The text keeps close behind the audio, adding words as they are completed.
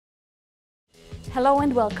Hello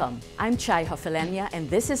and welcome. I'm Chai Hofelenia and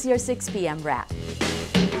this is your 6 p.m. wrap.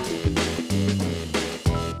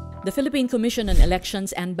 The Philippine Commission on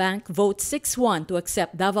Elections and Bank votes 6-1 to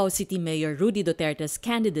accept Davao City Mayor Rudy Duterte's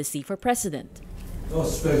candidacy for president. No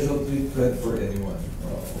special treatment for anyone.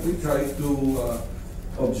 We try to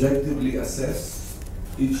objectively assess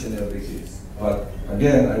each and every case. But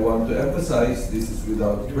again, I want to emphasize this is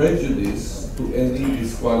without prejudice to any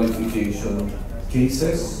disqualification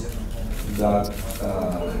cases that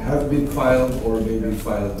have been filed or may be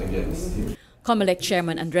filed against him. Comelec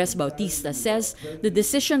Chairman Andres Bautista says the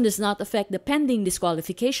decision does not affect the pending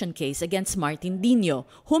disqualification case against Martin Dino,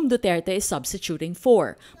 whom Duterte is substituting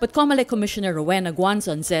for. But Comelec Commissioner Rowena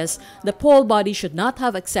Guanzon says the poll body should not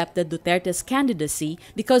have accepted Duterte's candidacy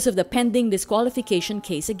because of the pending disqualification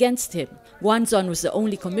case against him. Guanzon was the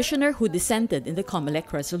only commissioner who dissented in the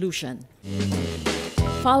Comelec resolution.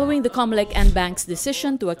 Following the Comelec and Bank's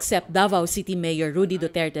decision to accept Davao City Mayor Rudy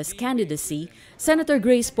Duterte's candidacy, Senator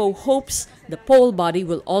Grace Poe hopes the poll body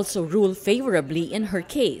will also rule favorably in her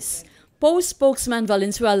case. Poe's spokesman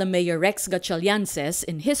Valenzuela Mayor Rex Gatchalian says,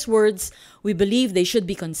 in his words, "We believe they should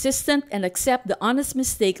be consistent and accept the honest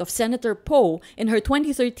mistake of Senator Poe in her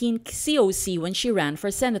 2013 COC when she ran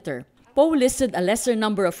for senator." Poe listed a lesser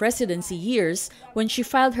number of residency years when she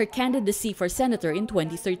filed her candidacy for senator in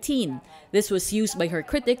 2013. This was used by her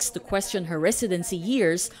critics to question her residency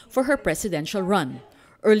years for her presidential run.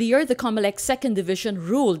 Earlier, the Comelec 2nd Division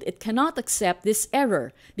ruled it cannot accept this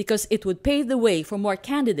error because it would pave the way for more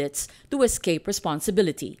candidates to escape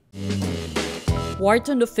responsibility.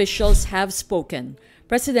 Wharton officials have spoken.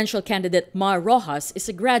 Presidential candidate Mar Rojas is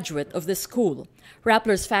a graduate of the school.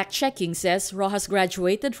 Rappler's fact-checking says Rojas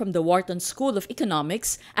graduated from the Wharton School of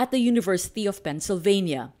Economics at the University of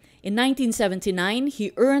Pennsylvania. In 1979,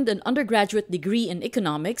 he earned an undergraduate degree in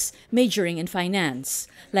economics, majoring in finance.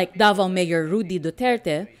 Like Davao Mayor Rudy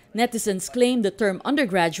Duterte, netizens claim the term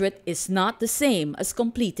undergraduate is not the same as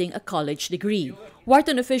completing a college degree.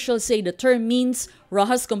 Wharton officials say the term means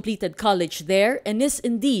Rojas completed college there and is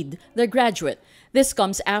indeed their graduate. This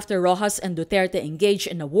comes after Rojas and Duterte engaged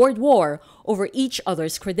in a word war over each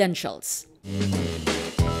other's credentials.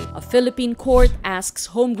 A Philippine court asks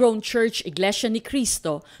homegrown church Iglesia ni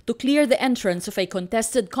Cristo to clear the entrance of a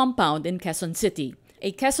contested compound in Quezon City.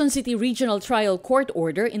 A Quezon City Regional Trial Court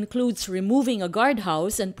order includes removing a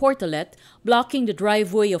guardhouse and portalet, blocking the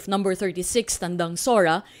driveway of number 36 Tandang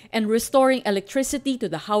Sora, and restoring electricity to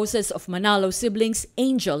the houses of Manalo siblings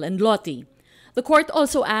Angel and Lottie. The court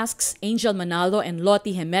also asks Angel Manalo and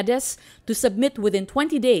Lottie Jimenez to submit within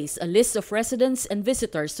 20 days a list of residents and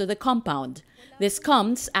visitors to the compound. This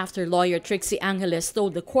comes after lawyer Trixie Angeles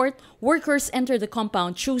told the court workers entered the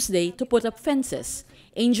compound Tuesday to put up fences.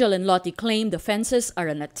 Angel and Lottie claim the fences are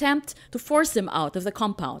an attempt to force them out of the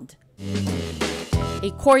compound.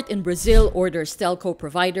 A court in Brazil orders telco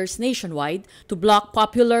providers nationwide to block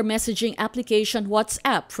popular messaging application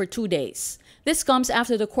WhatsApp for 2 days. This comes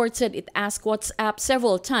after the court said it asked WhatsApp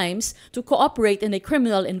several times to cooperate in a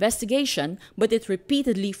criminal investigation, but it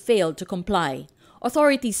repeatedly failed to comply.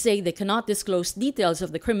 Authorities say they cannot disclose details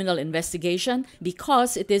of the criminal investigation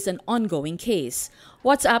because it is an ongoing case.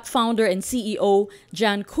 WhatsApp founder and CEO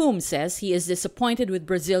Jan Koum says he is disappointed with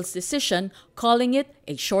Brazil's decision, calling it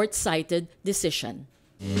a short-sighted decision.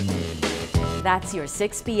 That's your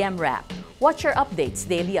 6 p.m. wrap. Watch our updates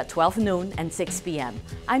daily at 12 noon and 6 p.m.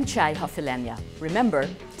 I'm Chai Hofelenia. Remember,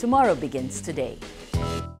 tomorrow begins today.